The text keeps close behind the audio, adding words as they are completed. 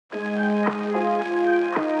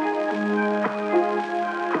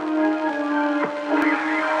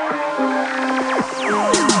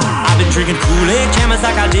Drinking Kool-Aid cameras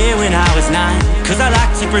like I did when I was 9, 'cause I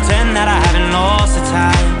like to pretend that I haven't lost the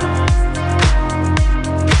time.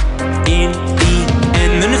 In the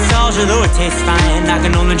end, the nostalgia, though it tastes fine, I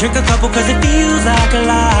can only drink a couple 'cause it feels like a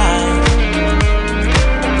lie.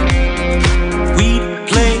 We'd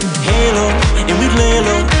play Halo and we'd lay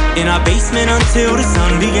low in our basement until the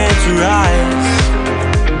sun began to rise.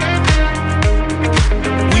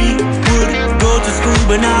 We would go to school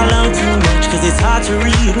but not learn too much, 'cause it's hard to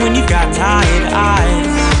read when you've got tired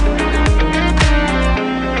eyes.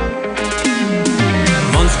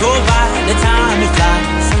 Months go by, the time it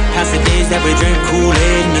flies, past the days that we drink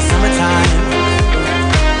Kool-Aid in the summertime.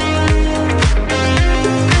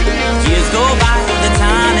 Years go by, the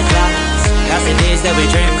time it flies, past the days that we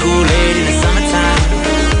drink Kool-Aid in the summertime.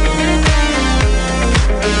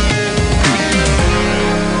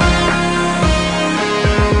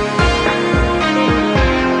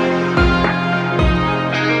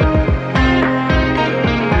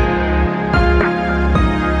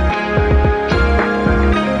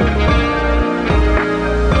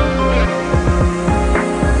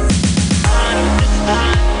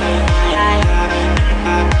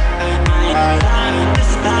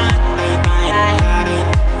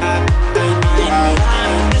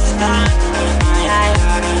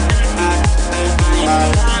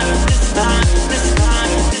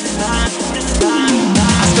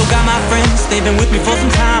 They've been with me for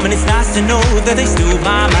some time, and it's nice to know that they still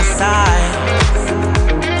by my side.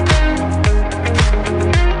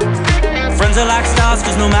 Friends are like stars,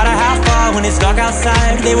 'cause no matter how far, when it's dark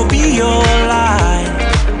outside, they will be your light.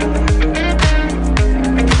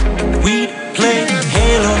 We'd play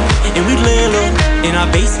Halo and we'd lay low in our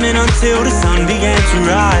basement until the sun began to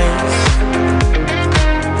rise.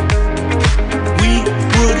 We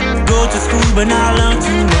would go to school but not learn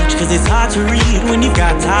too much, 'cause it's hard to read when you've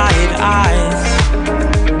got tired eyes.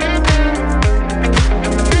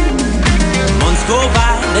 Months go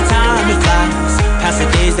by, the time it flies, past the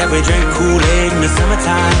days that we drink Kool-Aid in the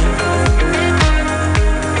summertime.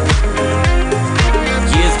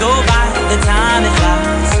 Years go by, the time it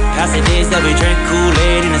flies, past the days that we drink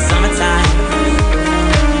Kool-Aid in the summertime.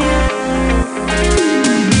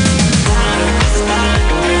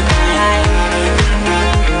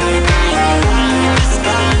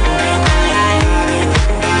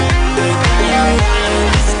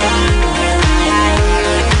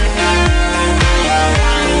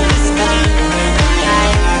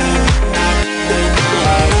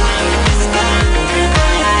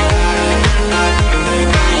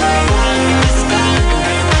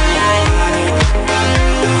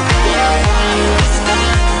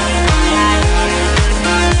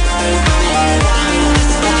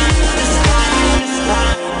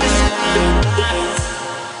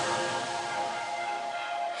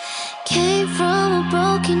 Came from a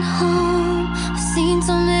broken home, I've seen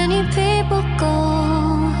so many people go.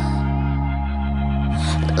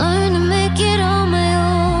 Learn to make it on my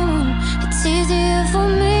own, it's easier for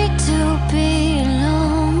me to be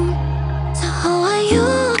alone. So how are you?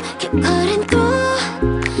 Keep cutting through,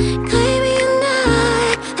 claiming you're not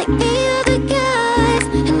like the other guys.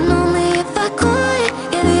 And only if I could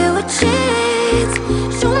give you a chance,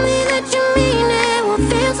 show me that you mean it, we'll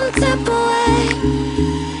feel some type of way.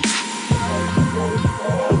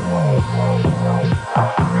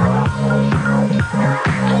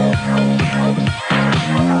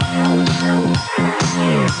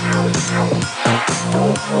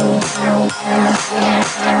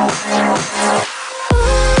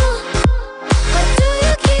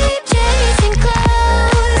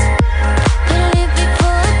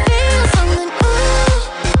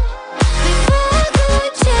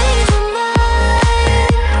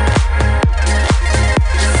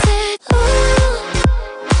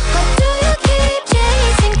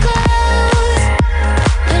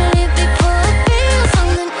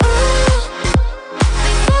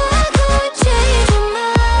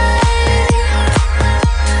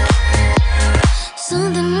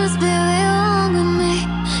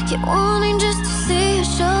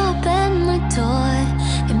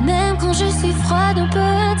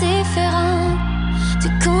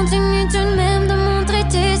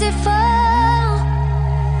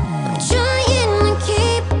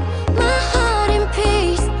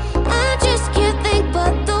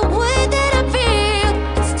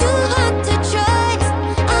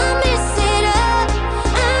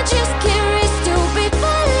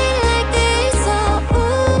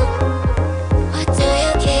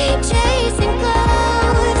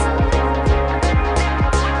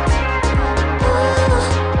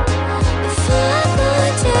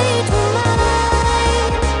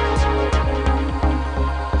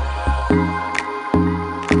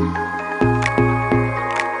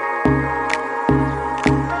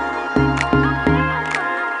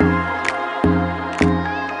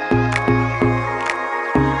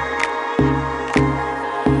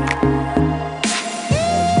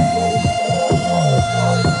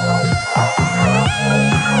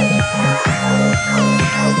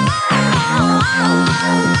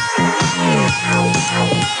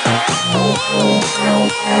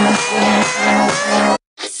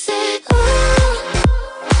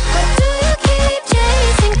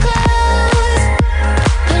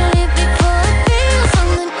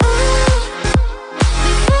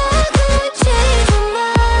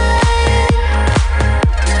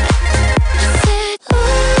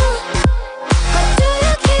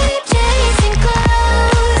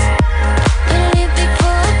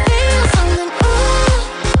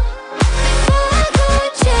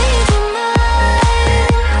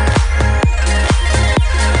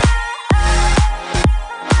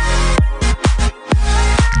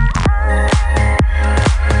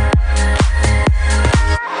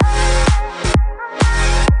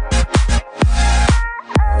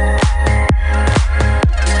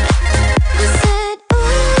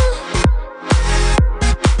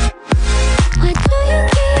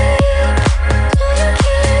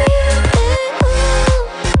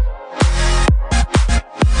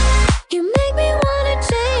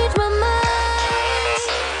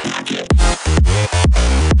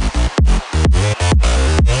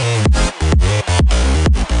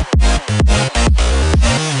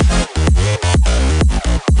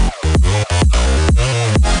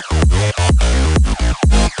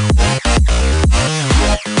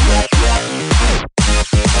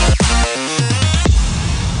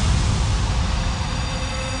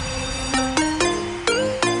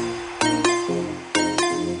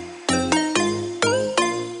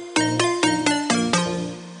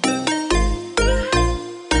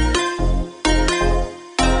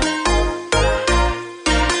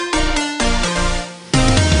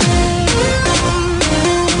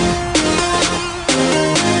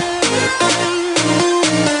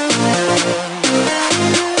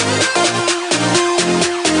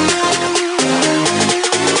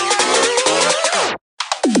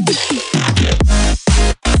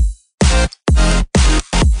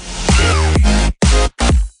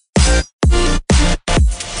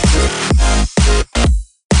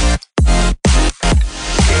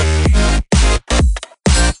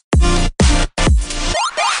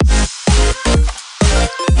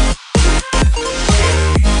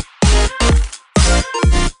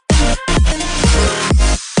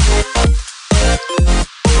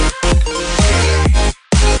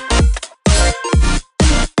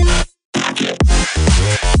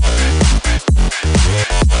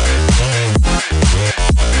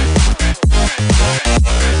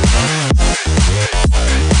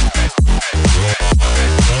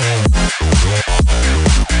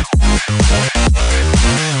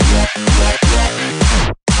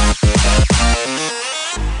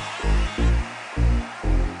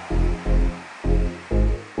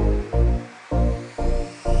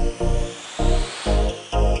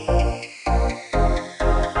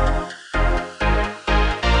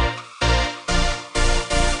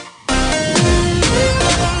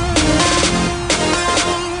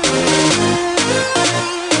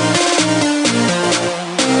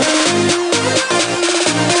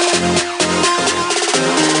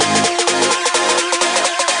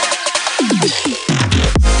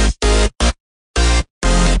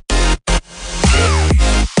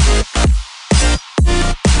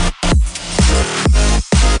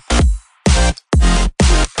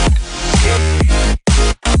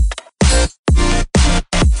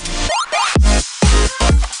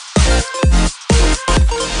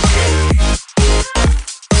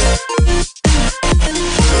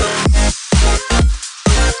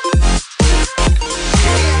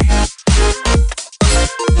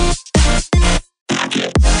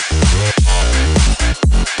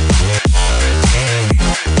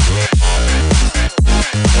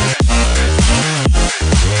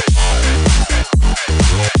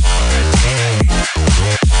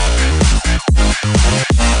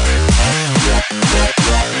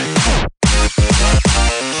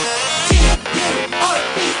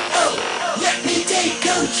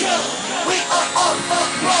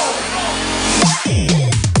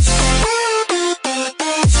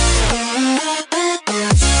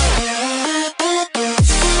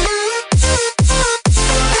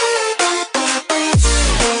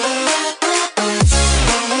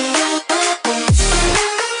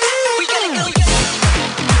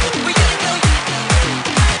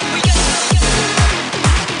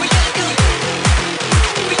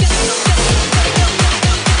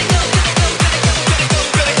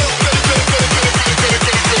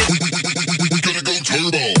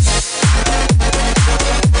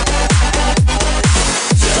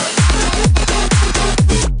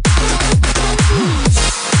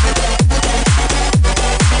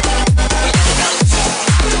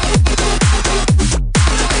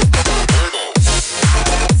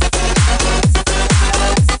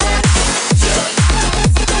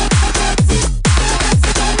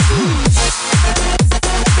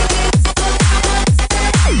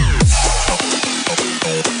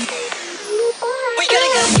 We gotta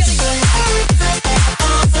go.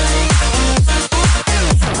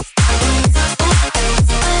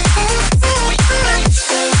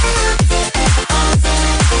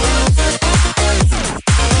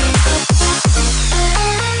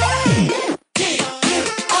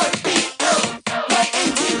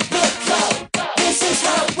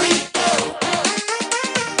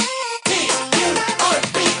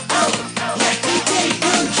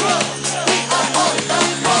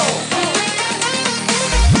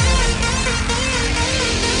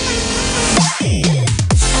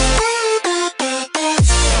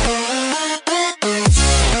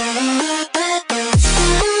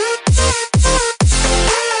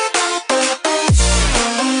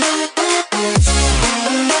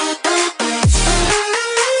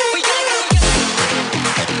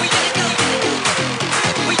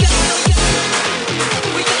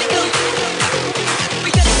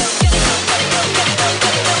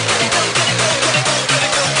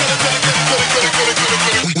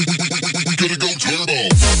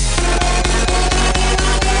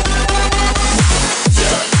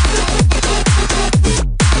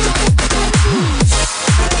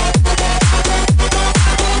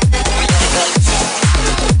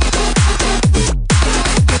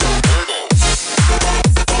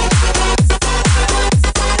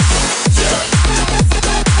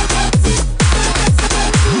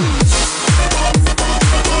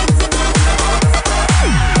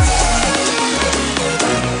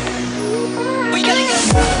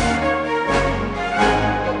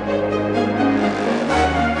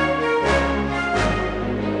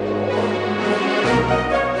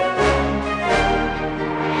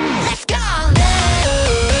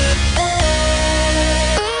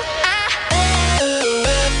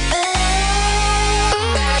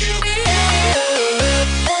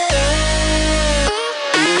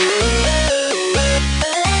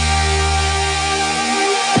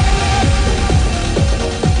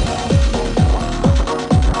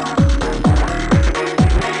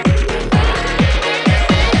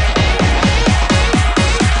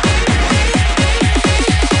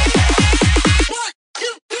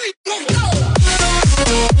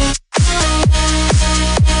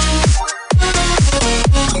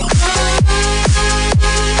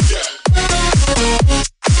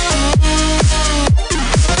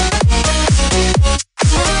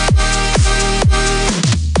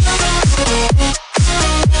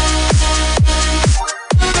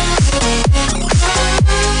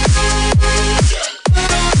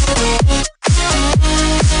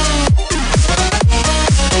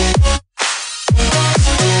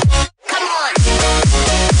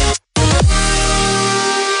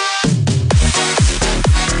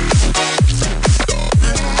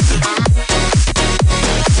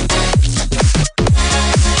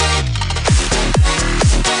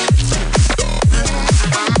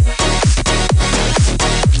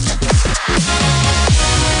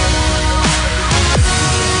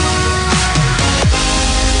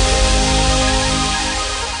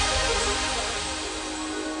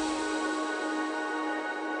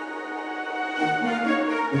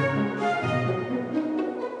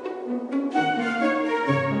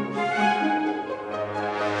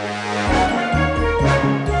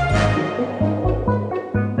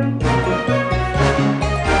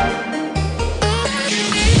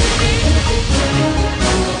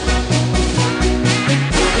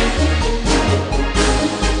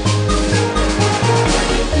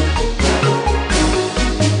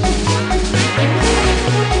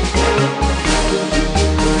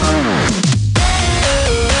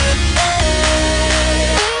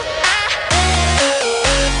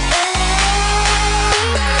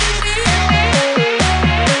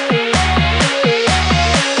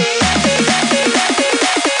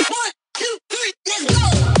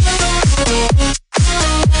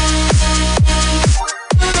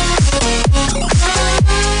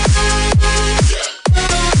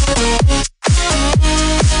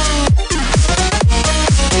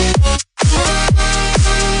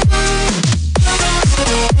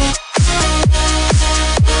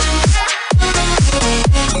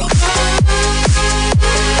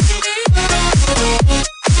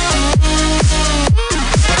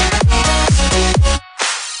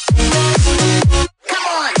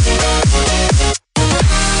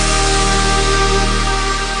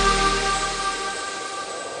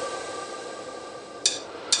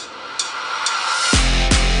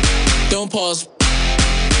 Don't pause.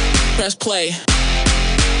 Press play.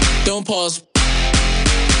 Don't pause.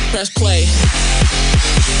 Press play.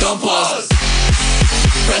 Don't pause.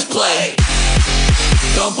 Press play.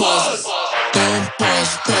 Don't pause. Don't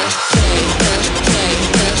pause. Press play. Press play.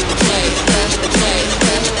 Press play. Press play.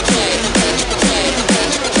 Press play. Press play.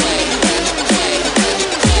 Press play. Press play. Press play.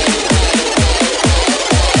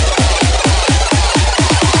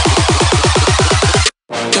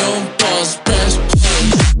 Don't pause. Press play.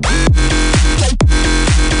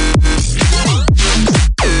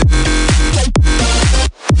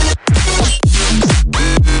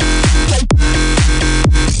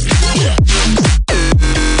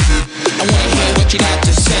 I wanna hear what you got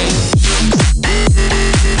to say.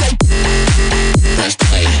 Press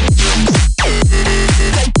play.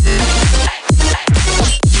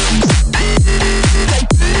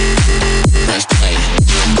 Press play.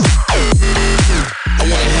 I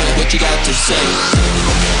wanna hear what you got to say.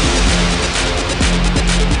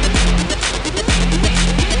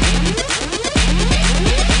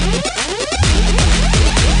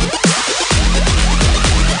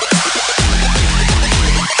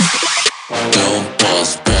 Don't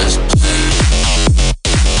pause, press play.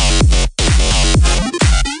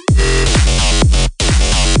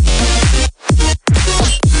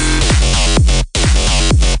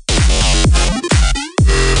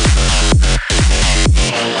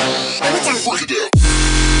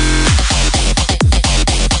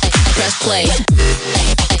 Press play.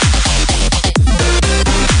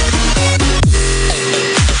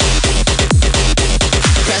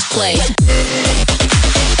 Press play.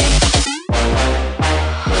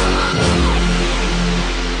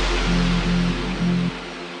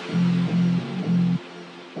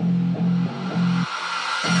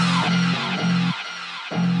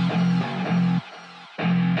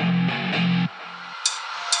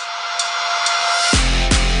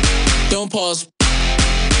 Don't pause.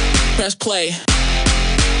 Press play.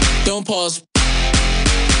 Don't pause.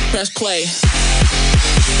 Press play.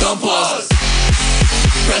 Don't pause.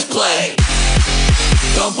 Press play.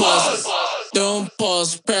 Don't pause. Don't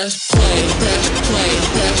pause. Press play. Press play.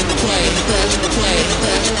 Press play. Press play.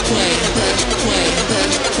 Press play. Press play.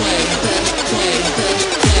 Press play. Press play. Press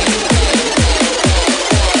play.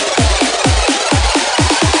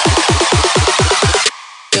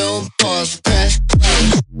 Don't pause. Press play.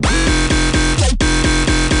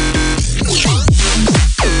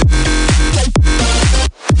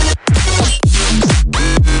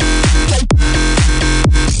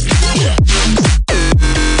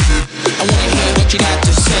 I wanna hear what you got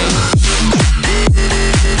to say.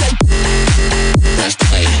 Press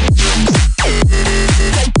play.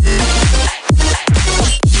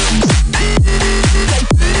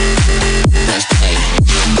 Press play.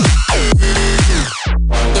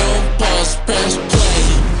 Don't pause, press play.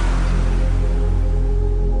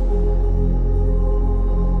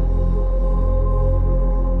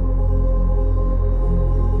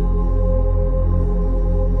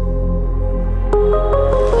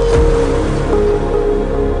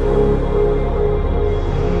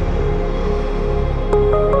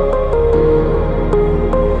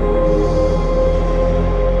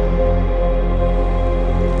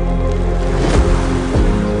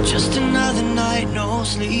 Just another night, no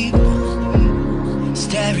sleep,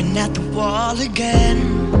 staring at the wall again.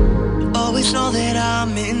 Always know that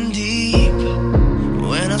I'm in deep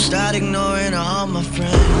when I start ignoring all my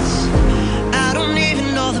friends. I don't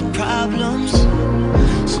even know the problems,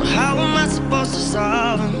 so how am I supposed to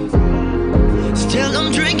solve them? Still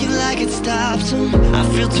I'm drinking like it stops them. I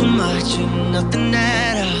feel too much and nothing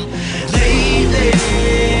at all. Lately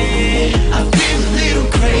I feel a little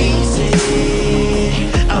crazy.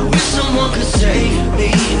 I wish someone could save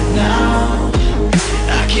me now.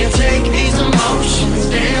 I can't take these emotions,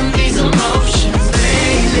 damn these emotions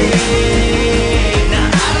lately. Now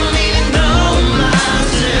I don't even know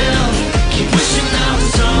myself. Keep wishing I was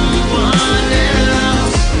someone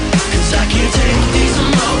else, 'cause I can't take these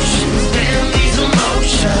emotions, damn these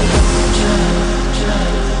emotions.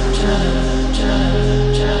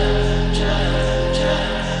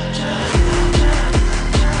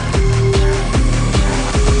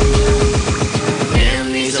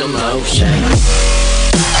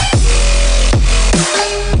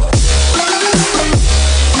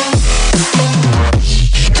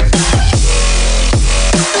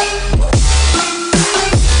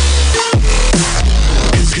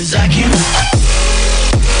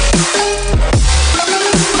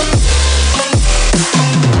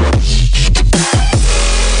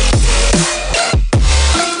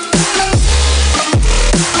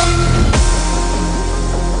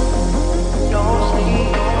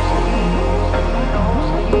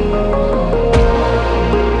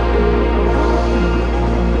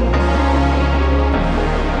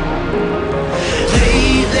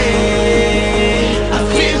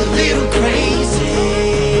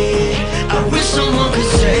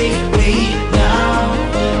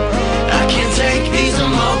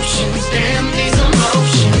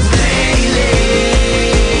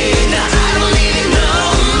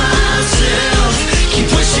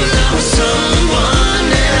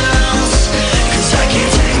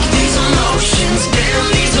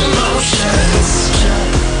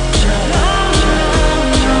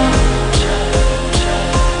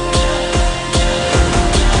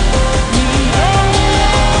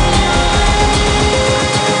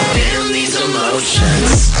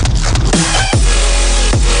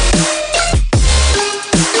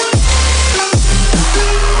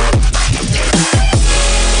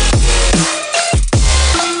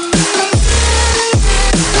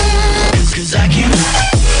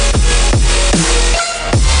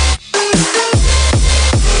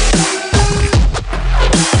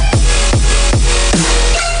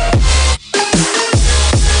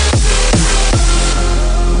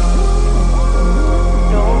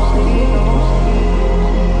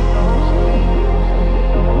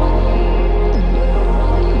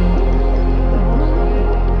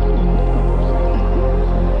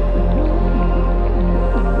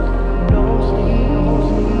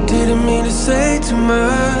 too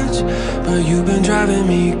much, but you've been driving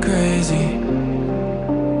me crazy.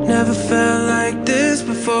 Never felt like this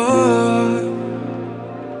before.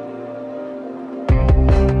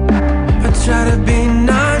 I try to be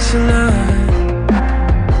nonchalant,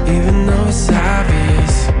 even though it's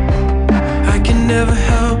obvious. I can never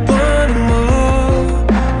help wanting more.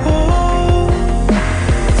 Oh,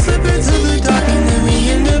 slip into the dark and then we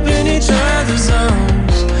end up in each other's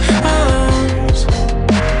arms.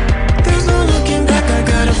 There's no looking back, I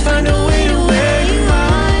gotta find a way to where you are.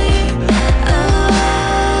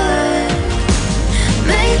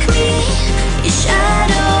 Make me your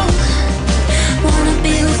shadow. Wanna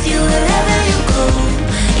be with you wherever you go.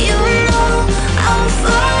 You know I'll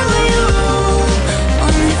follow you.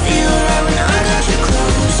 Only feel right when I got you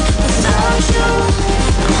close. Without you,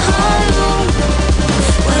 I'm hollow.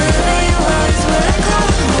 Wherever you are is where I call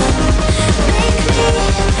home. Make me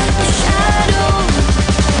your shadow.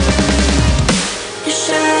 Your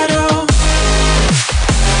shadow.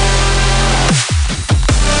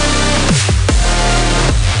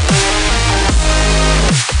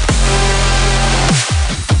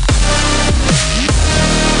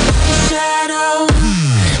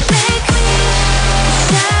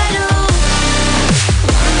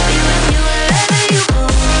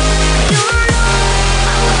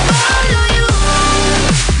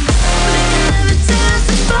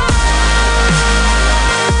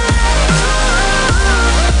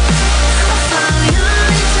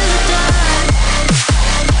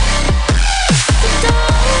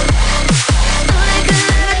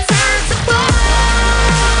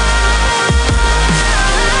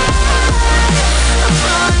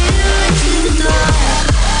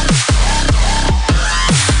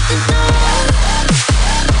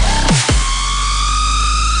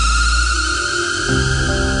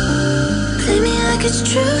 It's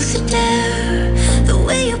truth or dare. The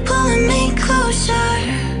way you're pulling me closer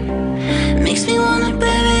makes me wanna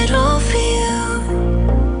bear it all for you.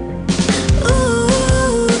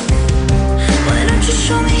 Ooh, why don't you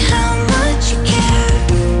show me how much you care?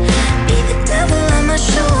 Be the devil on my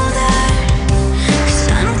shoulder, 'cause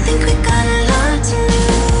I don't think we got a lot to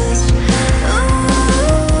lose.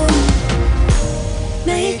 Ooh,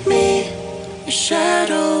 make me your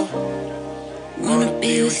shadow. Wanna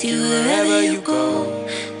be with you wherever you go.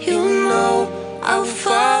 You know I'll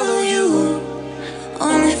follow you.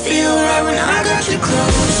 Only feel right when I got you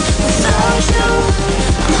close. Without you,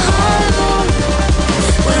 I'm hollow.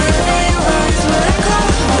 Wherever you are is where I call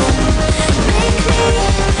home. Make me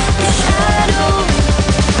your shadow.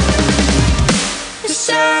 Your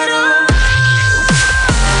shadow.